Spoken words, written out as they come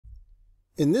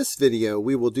In this video,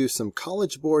 we will do some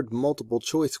College Board multiple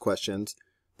choice questions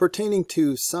pertaining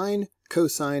to sine,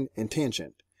 cosine, and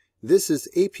tangent. This is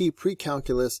AP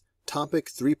Pre-Calculus Topic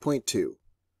 3.2.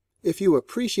 If you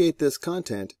appreciate this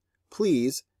content,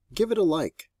 please give it a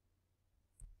like.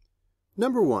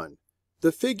 Number 1.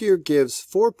 The figure gives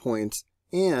 4 points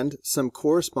and some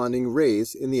corresponding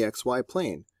rays in the xy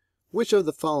plane. Which of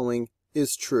the following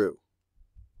is true?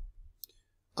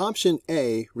 Option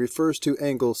A refers to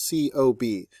angle COB,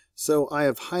 so I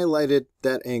have highlighted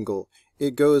that angle.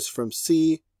 It goes from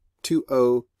C to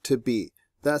O to B.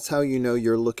 That's how you know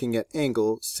you're looking at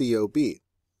angle COB.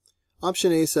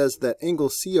 Option A says that angle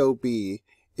COB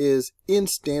is in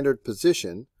standard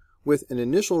position with an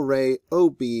initial ray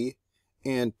OB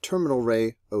and terminal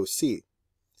ray OC.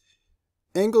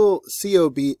 Angle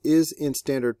COB is in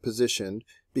standard position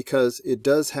because it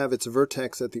does have its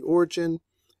vertex at the origin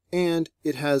and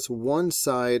it has one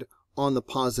side on the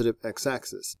positive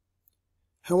x-axis.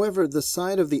 However, the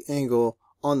side of the angle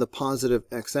on the positive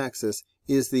x-axis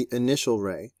is the initial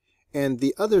ray, and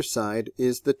the other side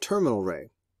is the terminal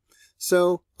ray.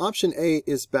 So, option A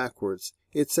is backwards.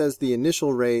 It says the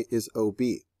initial ray is OB,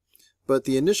 but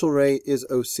the initial ray is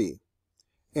OC,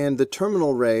 and the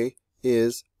terminal ray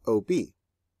is OB.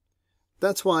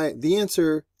 That's why the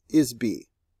answer is B.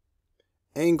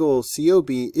 Angle COB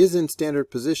is in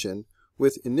standard position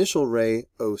with initial ray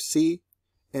OC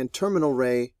and terminal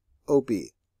ray OB.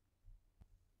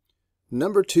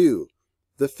 Number 2.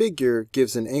 The figure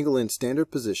gives an angle in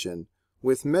standard position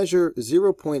with measure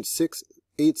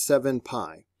 0.687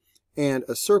 pi and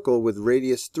a circle with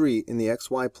radius 3 in the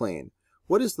xy plane.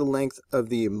 What is the length of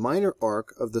the minor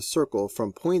arc of the circle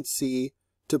from point C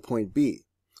to point B,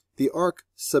 the arc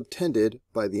subtended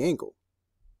by the angle?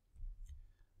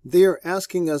 They are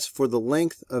asking us for the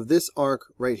length of this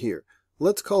arc right here.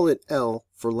 Let's call it L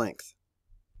for length.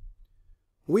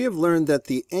 We have learned that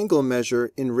the angle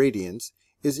measure in radians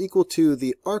is equal to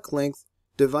the arc length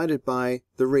divided by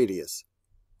the radius.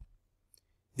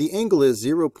 The angle is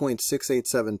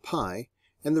 0.687 pi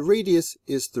and the radius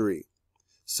is 3.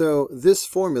 So this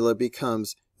formula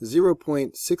becomes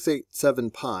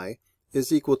 0.687 pi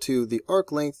is equal to the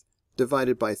arc length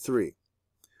divided by 3.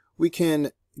 We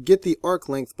can get the arc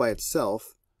length by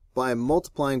itself by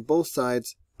multiplying both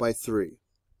sides by 3.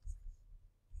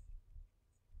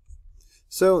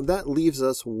 So that leaves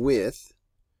us with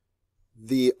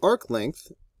the arc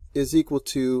length is equal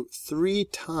to 3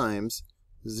 times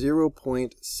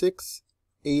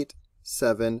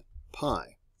 0.687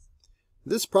 pi.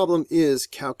 This problem is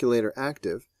calculator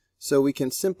active, so we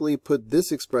can simply put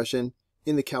this expression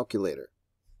in the calculator.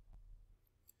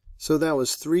 So that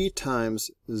was 3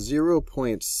 times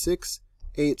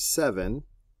 0.687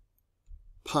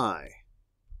 pi.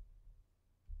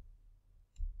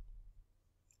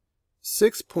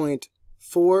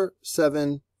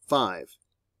 6.475.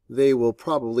 They will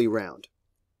probably round.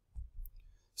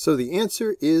 So the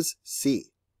answer is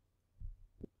C.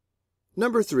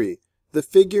 Number 3. The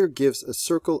figure gives a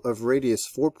circle of radius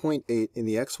 4.8 in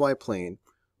the xy plane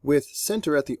with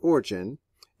center at the origin,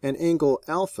 an angle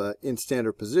alpha in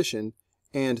standard position,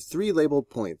 and 3 labeled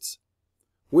points.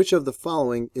 Which of the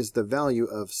following is the value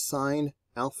of sine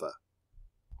alpha?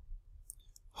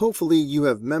 Hopefully you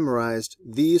have memorized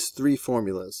these 3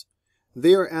 formulas.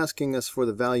 They are asking us for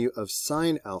the value of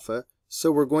sine alpha,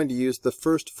 so we're going to use the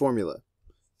first formula.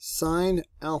 Sine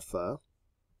alpha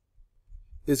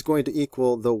is going to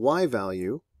equal the y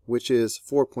value, which is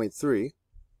 4.3,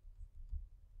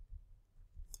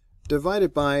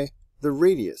 divided by the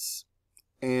radius,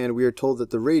 and we are told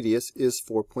that the radius is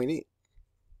 4.8.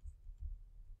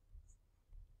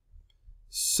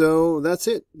 So that's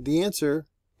it. The answer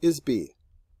is B.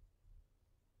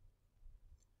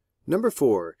 Number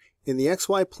 4. In the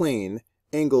xy plane,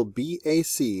 angle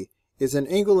BAC is an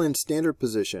angle in standard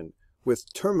position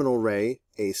with terminal ray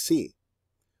AC,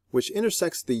 which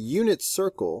intersects the unit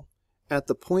circle at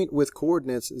the point with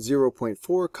coordinates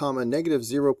 0.4,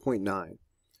 -0.9.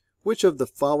 Which of the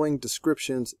following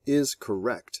descriptions is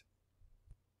correct?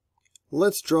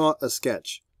 Let's draw a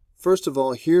sketch. First of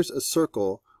all, here's a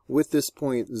circle with this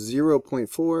point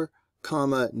 0.4,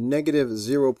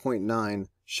 -0.9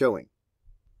 showing.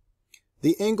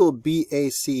 The angle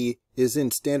BAC is in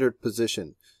standard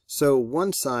position, so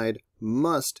one side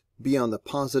must be on the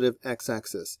positive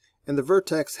x-axis, and the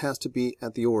vertex has to be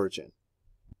at the origin.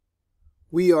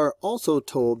 We are also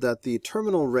told that the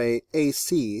terminal ray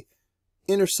AC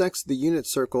intersects the unit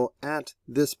circle at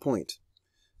this point.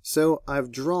 So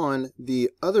I've drawn the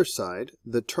other side,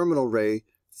 the terminal ray,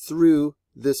 through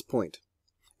this point,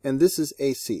 and this is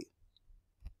AC.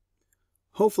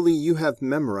 Hopefully you have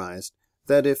memorized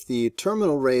that if the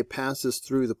terminal ray passes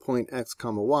through the point x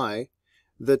comma y,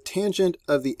 the tangent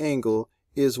of the angle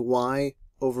is y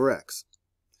over x.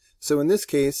 So in this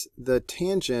case, the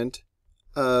tangent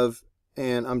of,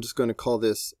 and I'm just going to call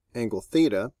this angle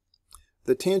theta,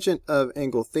 the tangent of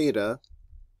angle theta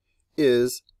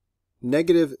is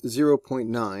negative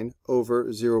 0.9 over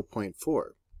 0.4.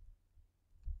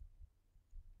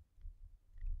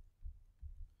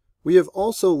 We have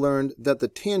also learned that the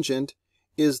tangent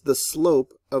is the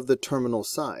slope of the terminal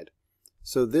side.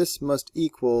 So this must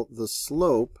equal the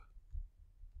slope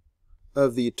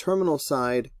of the terminal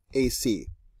side AC.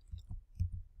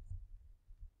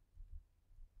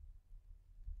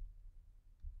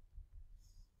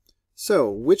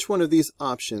 So, which one of these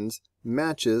options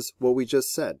matches what we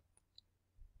just said?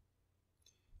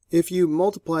 If you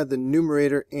multiply the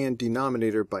numerator and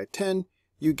denominator by 10,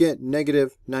 you get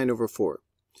negative 9 over 4.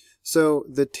 So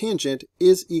the tangent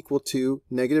is equal to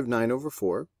negative 9 over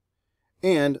 4,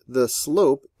 and the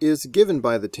slope is given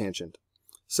by the tangent.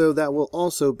 So that will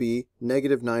also be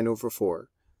negative 9 over 4.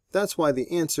 That's why the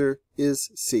answer is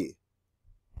C.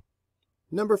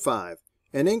 Number 5.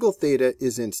 An angle theta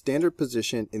is in standard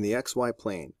position in the xy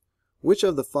plane. Which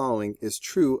of the following is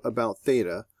true about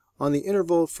theta on the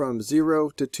interval from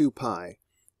 0 to 2 pi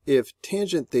if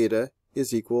tangent theta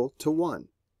is equal to 1?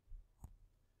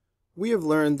 We have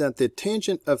learned that the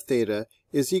tangent of theta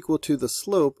is equal to the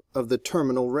slope of the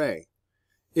terminal ray.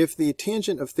 If the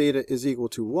tangent of theta is equal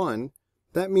to 1,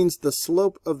 that means the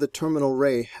slope of the terminal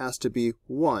ray has to be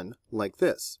 1, like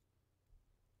this.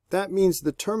 That means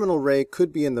the terminal ray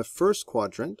could be in the first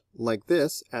quadrant, like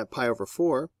this, at pi over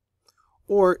 4,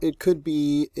 or it could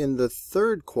be in the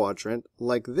third quadrant,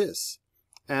 like this,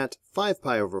 at 5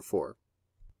 pi over 4.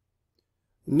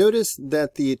 Notice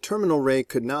that the terminal ray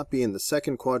could not be in the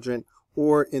second quadrant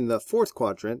or in the fourth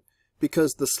quadrant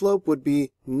because the slope would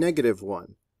be negative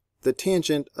 1. The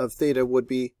tangent of theta would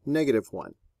be negative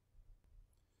 1.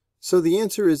 So the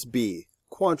answer is B,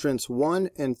 quadrants 1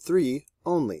 and 3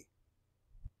 only.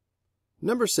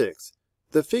 Number 6.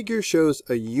 The figure shows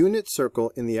a unit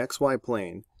circle in the xy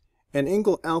plane, an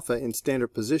angle alpha in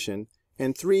standard position,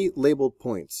 and 3 labeled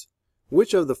points.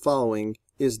 Which of the following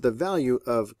is the value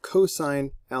of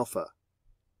cosine alpha?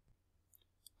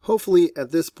 Hopefully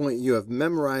at this point you have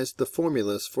memorized the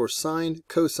formulas for sine,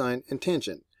 cosine, and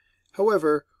tangent.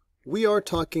 However, we are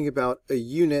talking about a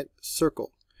unit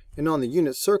circle, and on the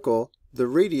unit circle, the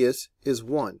radius is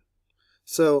 1.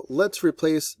 So let's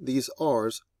replace these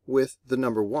r's with the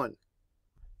number 1.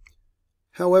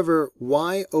 However,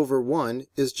 y over 1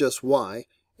 is just y,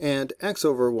 and x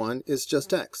over 1 is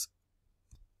just x.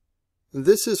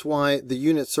 This is why the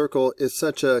unit circle is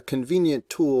such a convenient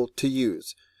tool to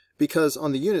use, because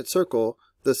on the unit circle,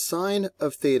 the sine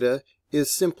of theta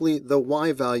is simply the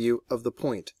y value of the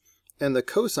point, and the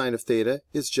cosine of theta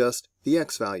is just the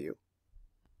x value.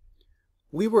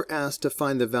 We were asked to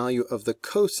find the value of the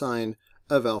cosine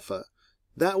of alpha.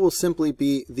 That will simply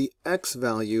be the x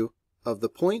value of the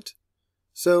point,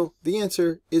 so the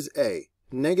answer is A,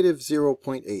 negative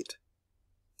 0.8.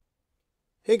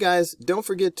 Hey guys, don't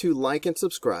forget to like and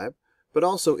subscribe, but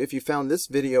also if you found this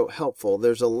video helpful,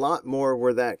 there's a lot more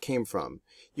where that came from.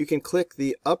 You can click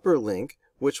the upper link,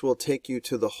 which will take you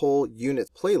to the whole unit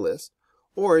playlist,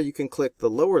 or you can click the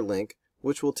lower link,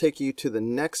 which will take you to the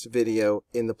next video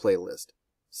in the playlist.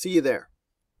 See you there.